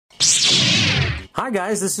Hi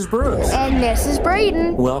guys, this is Bruce. And this is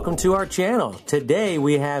Braden. Welcome to our channel. Today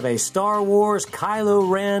we have a Star Wars Kylo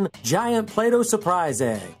Ren giant Playdoh Surprise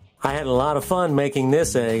Egg. I had a lot of fun making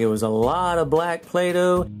this egg. It was a lot of black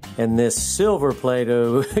Play-Doh, and this silver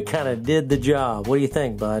Play-Doh kind of did the job. What do you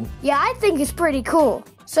think, bud? Yeah, I think it's pretty cool.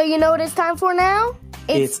 So you know what it's time for now?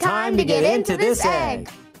 It's time to get into this egg.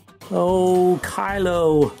 Oh,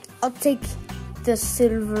 Kylo. I'll take the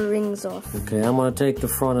silver rings off. Okay, I'm going to take the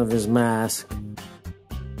front of his mask.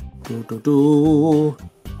 Do.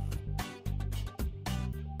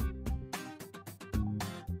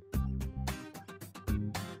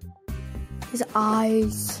 His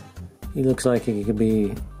eyes. He looks like he could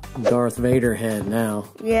be Darth Vader head now.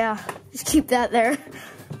 Yeah, just keep that there.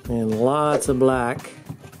 And lots of black.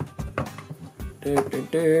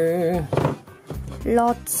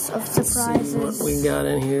 Lots of surprises. Let's see what we got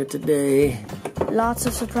in here today. Lots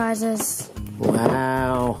of surprises.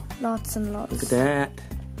 Wow. Lots and lots. Look at that.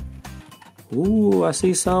 Ooh, I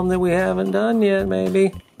see some that we haven't done yet,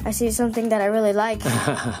 maybe. I see something that I really like.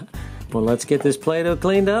 Well, let's get this Play-Doh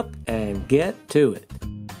cleaned up and get to it.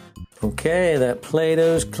 Okay, that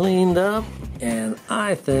Play-Doh's cleaned up, and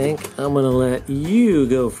I think I'm gonna let you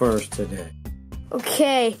go first today.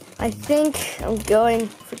 Okay, I think I'm going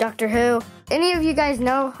for Doctor Who. Any of you guys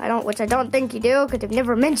know, which I don't think you do because I've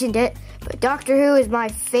never mentioned it, but Doctor Who is my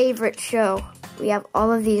favorite show. We have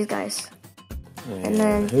all of these guys. And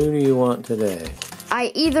then who do you want today?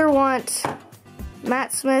 I either want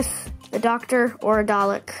Matt Smith, the Doctor, or a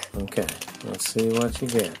Dalek. Okay, let's see what you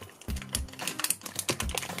get.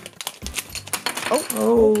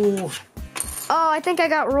 Oh, I think I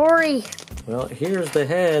got Rory. Well, here's the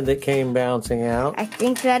head that came bouncing out. I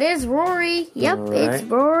think that is Rory. Yep, right. It's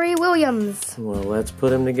Rory Williams. Well, let's put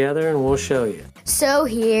them together and we'll show you. So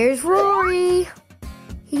here's Rory.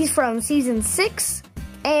 He's from season 6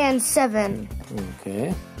 and 7.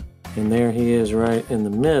 Okay, and there he is right in the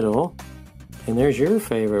middle. And there's your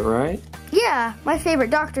favorite, right? Yeah, my favorite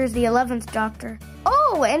Doctor is the 11th Doctor.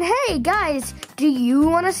 Oh, and hey, guys, do you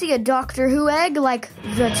want to see a Doctor Who egg like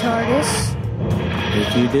the TARDIS?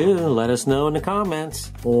 If you do, let us know in the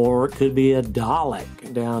comments. Or it could be a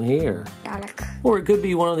Dalek down here. Dalek. Or it could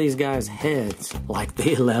be one of these guys' heads, like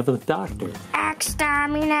the 11th Doctor.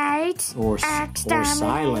 Exterminate. Or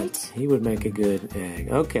Silent. He would make a good egg.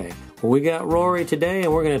 Okay, well, we got Rory today,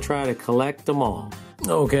 and we're going to try to collect them all.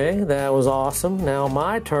 Okay, that was awesome. Now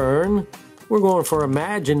my turn. We're going for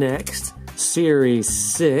Imaginext Series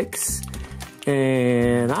 6.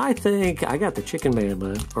 And I think I got the Chicken Man,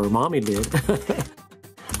 bud, or Mommy did.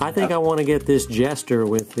 I think I want to get this Jester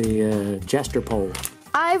with the Jester pole.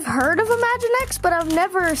 I've heard of Imaginext, but I've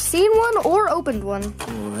never seen one or opened one.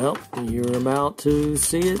 Well, you're about to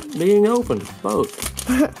see it being opened, both.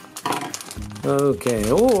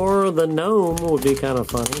 Okay, or the gnome would be kind of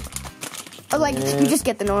funny. Oh, like, you just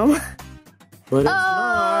get the gnome. But it's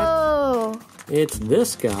not. It's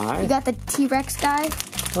this guy. You got the T-Rex guy?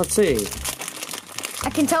 Let's see. I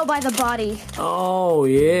can tell by the body. Oh,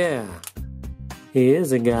 yeah. He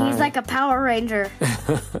is a guy. He's like a Power Ranger.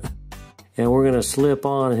 And we're going to slip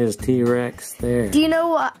on his T-Rex there. Do you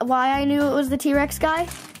know why I knew it was the T-Rex guy?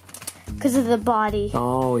 Because of the body.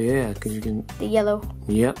 Oh, yeah, because you can... The yellow.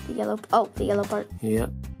 Yep. The yellow part.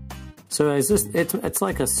 Yep. So is this? It's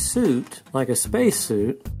like a suit, like a space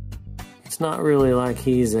suit. It's not really like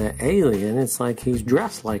he's an alien. It's like he's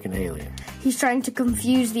dressed like an alien. He's trying to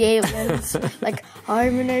confuse the aliens. Like,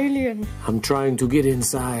 I'm an alien. I'm trying to get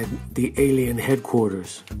inside the alien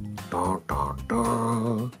headquarters. Dun, dun,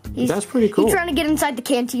 dun. That's pretty cool. He's trying to get inside the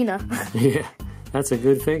cantina. Yeah, that's a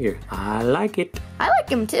good figure. I like it. I like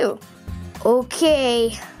him too.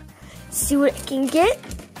 Okay, see what I can get.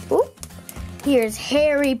 Ooh. Here's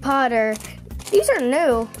Harry Potter. These are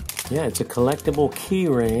new. Yeah, it's a collectible key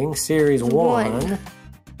ring, Series 1.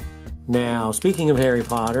 Now, speaking of Harry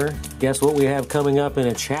Potter, guess what we have coming up in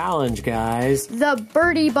a challenge, guys? The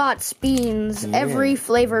Birdie Bots beans. Yeah. Every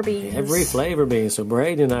flavor beans. Every flavor bean. So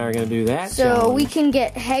Braden and I are going to do that So challenge. We can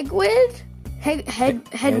get Hedwig.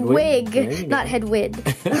 Hedwig. Not Hedwig.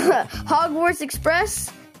 Hogwarts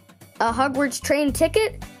Express. A Hogwarts train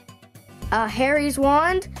ticket. Harry's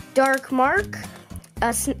wand. Dark Mark.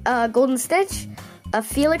 A Golden Stitch. A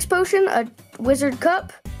Felix potion. A Wizard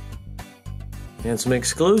cup. And some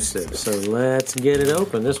exclusives, so let's get it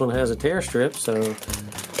open. This one has a tear strip, so...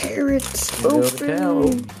 Tear it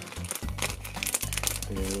open.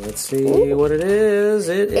 And let's see what it is.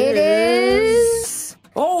 It is...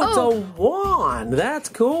 Oh, it's a wand! That's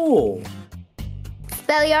cool!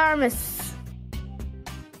 Expelliarmus.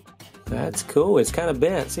 That's cool. It's kind of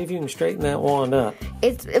bent. See if you can straighten that wand up.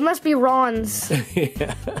 It must be Ron's.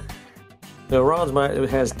 Yeah. No, Ron's it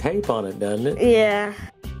has tape on it, doesn't it? Yeah.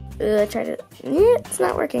 I tried it. Yeah, it's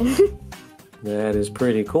not working. That is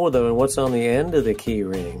pretty cool, though. And what's on the end of the key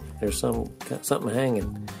ring? There's something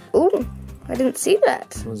hanging. Ooh, I didn't see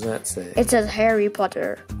that. What does that say? It says Harry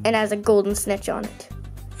Potter and has a golden snitch on it.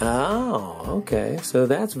 Oh, okay. So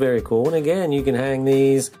that's very cool. And again, you can hang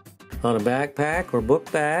these on a backpack or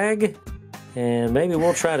book bag. And maybe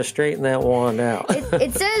we'll try to straighten that wand out.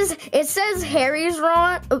 it says Harry's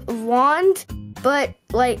wand, but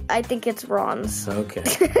like I think it's Ron's. Okay.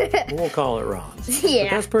 We'll call it Ron's. Yeah.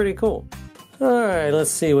 But that's pretty cool. All right,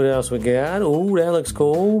 let's see what else we got. Ooh, that looks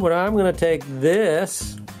cool. But I'm going to take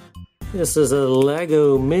this. This is a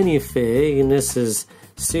Lego minifig, and this is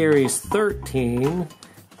Series 13.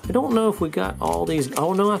 I don't know if we got all these.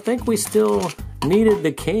 Oh, no, I think we still needed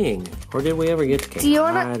the king. Or did we ever get the king?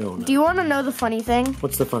 I don't know. Do you want to know the funny thing?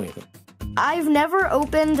 What's the funny thing? I've never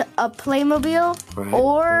opened a Playmobil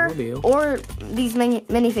or these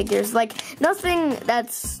minifigures. Like, nothing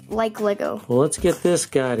that's like Lego. Well, let's get this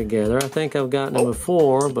guy together. I think I've gotten him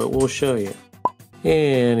before, but we'll show you.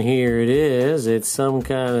 And here it is. It's some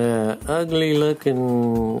kind of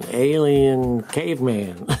ugly-looking alien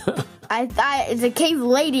caveman. It's a cave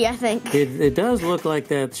lady, I think. It does look like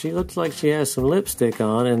that. She looks like she has some lipstick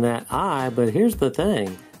on and that eye, but here's the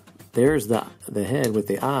thing. There's the head with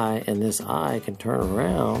the eye, and this eye can turn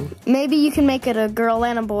around. Maybe you can make it a girl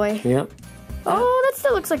and a boy. Yep. Oh, that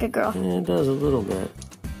still looks like a girl. Yeah, it does a little bit.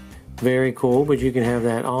 Very cool, but you can have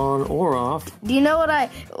that on or off. Do you know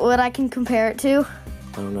what I can compare it to?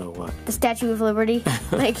 I don't know what. The Statue of Liberty.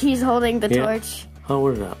 Like he's holding the torch.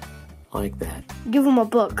 Hold it up. Like that. Give him a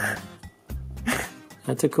book.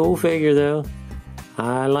 That's a cool figure, though.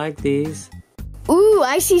 I like these. Ooh,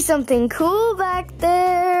 I see something cool back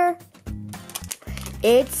there.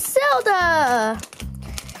 It's Zelda.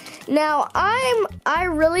 Now, I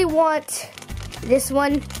really want this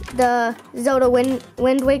one, the Zelda Wind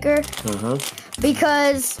Waker.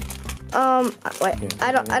 Because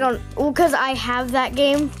because I have that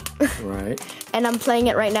game. Right. And I'm playing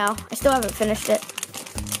it right now. I still haven't finished it.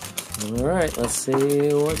 All right, let's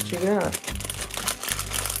see what you got.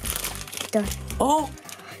 Done. Oh!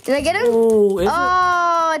 Did I get him?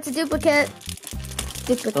 Oh, it's a duplicate.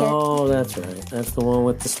 Oh, that's right. That's the one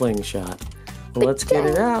with the slingshot. Well, let's get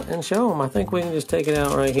it out and show them. I think we can just take it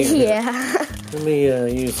out right here. Yeah. Let me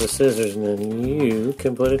use the scissors, and then you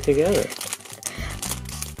can put it together.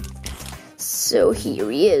 So here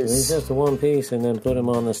he is. He's just the one piece, and then put him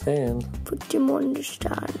on the stand. Put him on the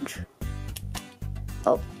stand.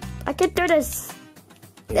 Oh, I can do this.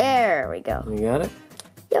 There we go. You got it?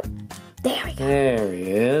 Yep. There we go. There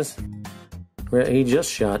he is. He just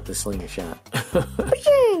shot the slingshot.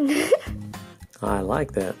 I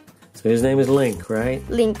like that. So his name is Link, right?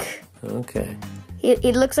 Link. Okay.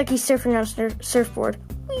 It looks like he's surfing on a surfboard.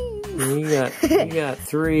 You got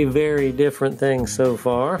 3 very different things so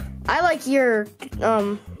far. I like your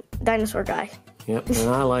dinosaur guy. Yep, and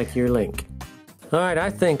I like your Link. All right,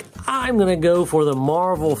 I think I'm going to go for the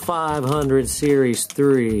Marvel 500 Series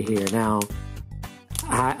 3 here. Now,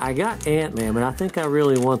 I got Ant-Man, but I think I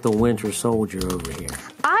really want the Winter Soldier over here.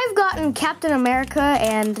 I've gotten Captain America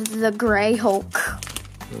and the Gray Hulk.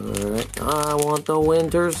 All right, I want the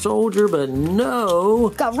Winter Soldier, but no.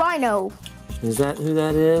 Got Rhino. Is that who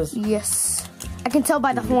that is? Yes. I can tell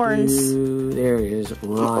by the horns. There he is.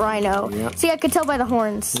 Rhino. Yep. See, I can tell by the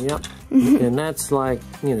horns. Yep. And that's like,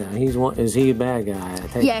 you know, is he a bad guy?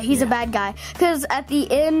 Yeah, he's a bad guy. Because at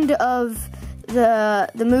the end of the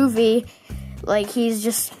movie, like, he's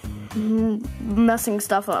just messing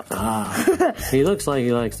stuff up. He looks like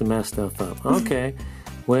he likes to mess stuff up. Okay.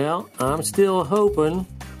 Well, I'm still hoping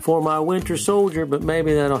for my Winter Soldier, but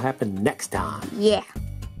maybe that'll happen next time. Yeah.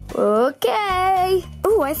 Okay.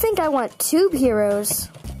 Ooh, I think I want Tube Heroes.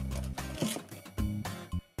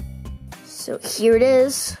 So here it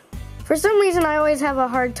is. For some reason, I always have a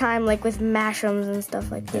hard time, like, with mashems and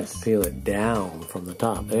stuff like this. You have to peel it down from the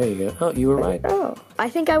top. There you go. Oh, you were right. Oh, I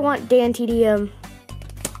think I want Dan TDM.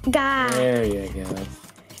 Guy. There you go.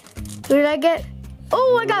 Who did I get?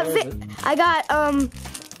 Oh, I got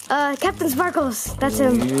Captain Sparkles. That's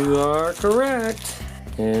him. You are correct.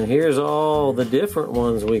 And here's all the different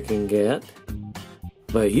ones we can get.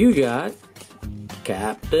 But you got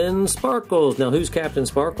Captain Sparkles. Now, who's Captain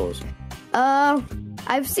Sparkles?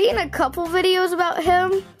 I've seen a couple videos about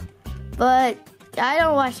him, but I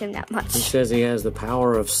don't watch him that much. He says he has the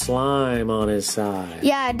power of slime on his side.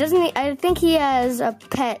 Yeah, doesn't he? I think he has a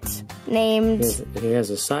pet named... He has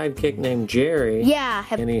a sidekick named Jerry. Yeah.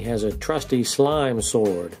 And he has a trusty slime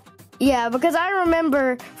sword. Yeah, because I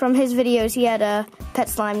remember from his videos he had a pet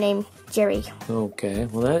slime named Jerry. Okay,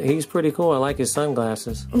 well he's pretty cool. I like his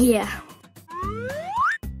sunglasses. Yeah.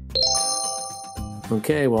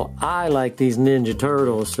 Okay, well I like these Ninja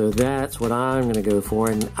Turtles, so that's what I'm gonna go for.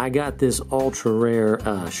 And I got this ultra rare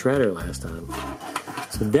Shredder last time.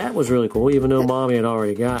 So that was really cool, even though Mommy had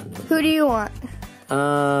already gotten it. Who do you want?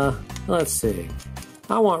 Let's see.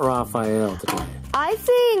 I want Raphael today. I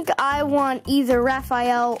think I want either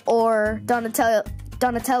Raphael or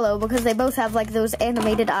Donatello because they both have like those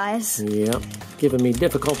animated eyes. Yep, giving me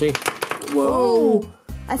difficulty. Whoa!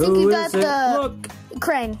 I think you got the Look!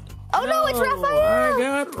 Krang. Oh no, it's Raphael! I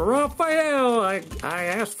got Raphael! I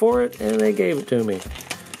asked for it and they gave it to me.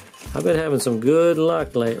 I've been having some good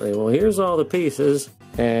luck lately. Well, here's all the pieces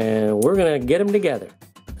and we're gonna get them together.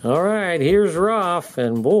 All right, here's Raph,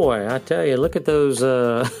 and boy, I tell you, look at those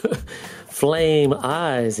flame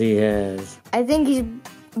eyes he has. I think he's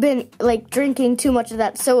been like drinking too much of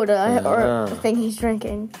that soda, or I think he's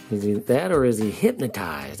drinking. Is he that, or is he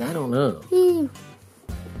hypnotized? I don't know.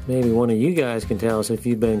 Maybe one of you guys can tell us if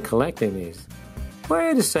you've been collecting these.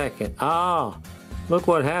 Wait a second. Ah, look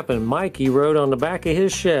what happened. Mikey wrote on the back of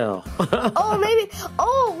his shell. Oh, maybe.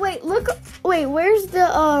 Oh, wait, look. Wait, where's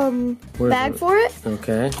the bag for it?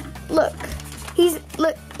 Okay. Look. He's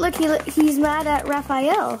mad at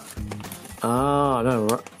Raphael. Oh,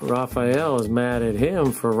 no, Raphael is mad at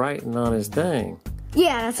him for writing on his thing.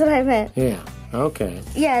 Yeah, that's what I meant. Yeah, okay.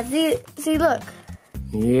 Yeah, see, look.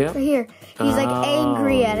 Yep. Right here. He's like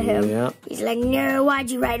angry at him. Yep. He's like, no, why'd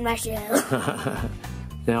you write my shell?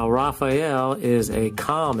 Now, Raphael is a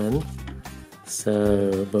common,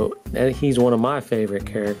 but he's one of my favorite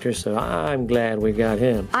characters, so I'm glad we got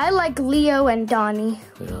him. I like Leo and Donnie.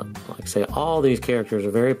 Yeah, like I say, all these characters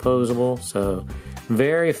are very posable, so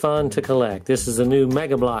very fun to collect. This is a new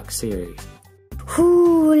Mega Block series.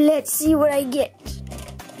 Ooh, let's see what I get.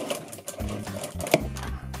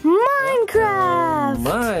 Minecraft!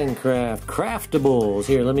 Minecraft craftables.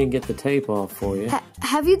 Here, let me get the tape off for you.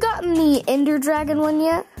 Have you gotten the Ender Dragon one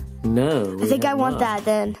yet? No. I think I want that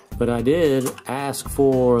then. But I did ask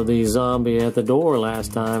for the zombie at the door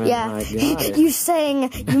last time, and I got it. You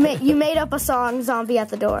sang, you made up a song, Zombie at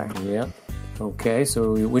the Door. Yep. Okay,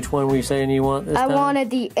 so which one were you saying you want this time? I wanted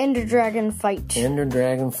the Ender Dragon fight. Ender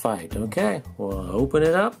Dragon fight. Okay, well, open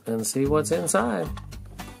it up and see what's inside.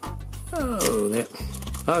 Oh, there.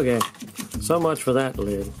 Okay, so much for that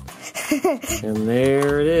lid. And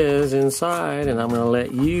there it is inside, and I'm going to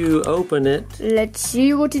let you open it. Let's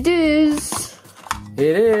see what it is.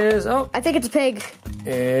 It is, I think it's a pig.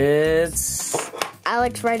 It's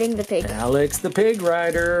Alex riding the pig. Alex the pig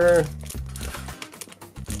rider.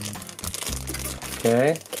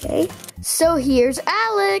 Okay. Okay, so here's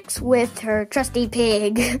Alex with her trusty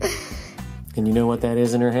pig. And you know what that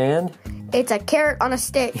is in her hand? It's a carrot on a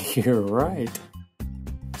stick. You're right.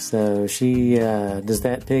 So she, does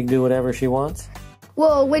that pig do whatever she wants?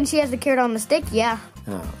 Well, when she has the carrot on the stick, yeah.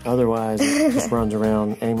 Oh, otherwise, it just runs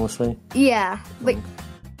around aimlessly? Yeah, but,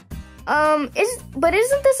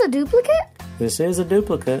 isn't this a duplicate? This is a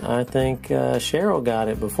duplicate. I think Cheryl got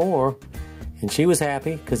it before, and she was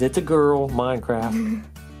happy because it's a girl, Minecraft.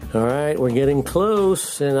 All right, we're getting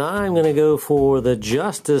close, and I'm going to go for the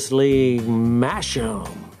Justice League Mashem.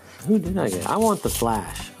 Who did I get? I want the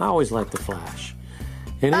Flash. I always like the Flash.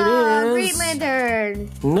 And it is... Green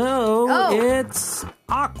Lantern. No, it's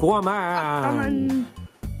Aquaman.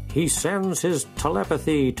 He sends his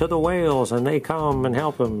telepathy to the whales, and they come and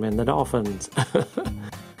help him, and the dolphins.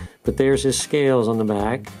 But there's his scales on the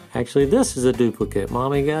back. Actually, this is a duplicate.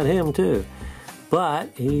 Mommy got him, too.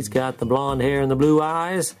 But he's got the blonde hair and the blue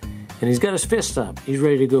eyes, and he's got his fists up. He's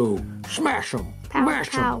ready to go. Smash him. Mash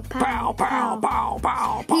him. Pow, pow, pow, pow,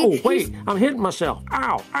 pow. Oh, wait, I'm hitting myself.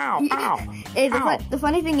 Ow, ow, ow. Hey, the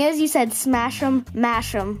funny thing is, you said smash 'em,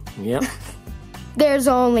 mash 'em. Yep. There's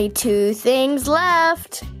only 2 things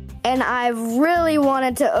left, and I really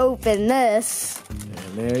wanted to open this.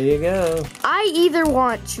 And there you go. I either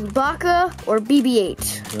want Chewbacca or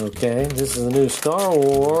BB-8. Okay, this is the new Star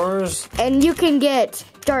Wars. And you can get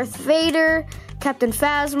Darth Vader, Captain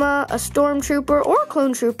Phasma, a Stormtrooper or a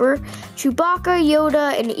Clone Trooper, Chewbacca,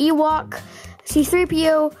 Yoda, an Ewok,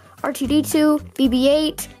 C-3PO, R2-D2,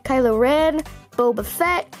 BB-8, Kylo Ren, Boba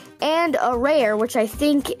Fett, and a rare, which I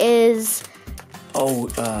think is...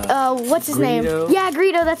 what's his name? Yeah,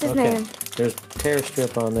 Greedo, that's his name. There's tear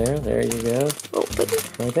strip on there. There you go. Oh,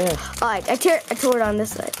 right there. Alright, I tore it on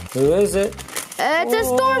this side. Who is it? It's a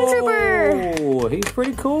Stormtrooper! Oh, he's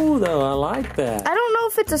pretty cool, though. I like that. I don't know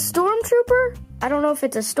if it's a Stormtrooper. I don't know if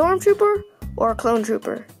it's a Stormtrooper or a Clone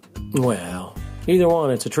Trooper. Well, either one,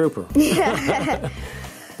 it's a trooper.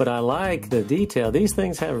 But I like the detail. These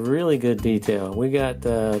things have really good detail. We got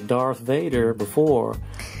Darth Vader before.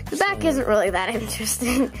 The back isn't really that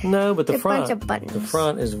interesting. No, but the front. Bunch of buttons. The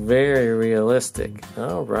front is very realistic.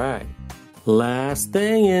 All right. Last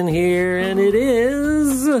thing in here, and it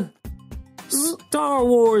is Star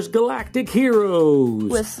Wars Galactic Heroes.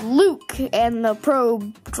 With Luke and the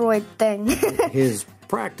probe droid thing. His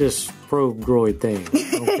practice probe droid thing.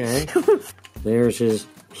 Okay. There's his.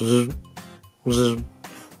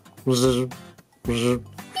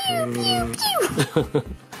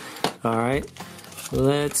 All right.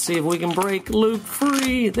 Let's see if we can break Luke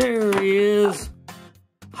free. There he is.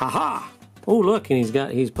 Ha-ha. Oh, look, and he's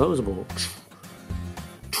posable.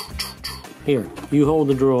 Here, you hold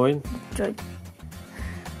the droid. Droid.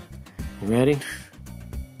 Ready?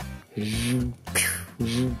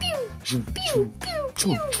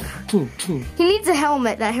 He needs a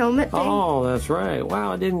helmet, that helmet thing. Oh, that's right.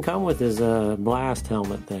 Wow, it didn't come with his blast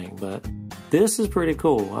helmet thing, but this is pretty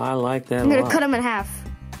cool. I like that a lot. I'm gonna cut him in half.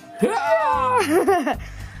 I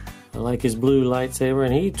like his blue lightsaber,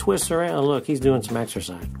 and he twists around. Look, he's doing some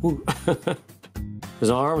exercise. His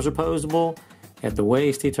arms are posable. At the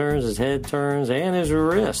waist he turns, his head turns, and his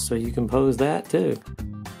wrist, so you can pose that too.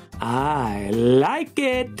 I like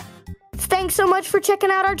it! Thanks so much for checking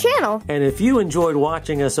out our channel. And if you enjoyed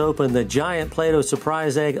watching us open the giant Playdoh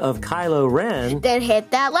Surprise Egg of Kylo Ren, then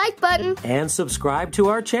hit that like button. And subscribe to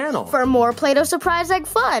our channel for more Playdoh Surprise Egg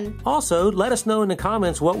fun. Also, let us know in the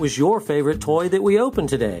comments what was your favorite toy that we opened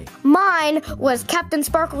today. Mine was Captain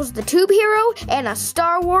Sparkles the Tube Hero and a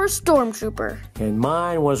Star Wars Stormtrooper. And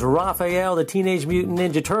mine was Raphael the Teenage Mutant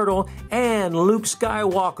Ninja Turtle and Luke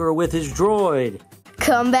Skywalker with his droid.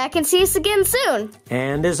 Come back and see us again soon.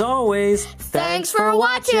 And as always, thanks for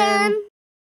watching.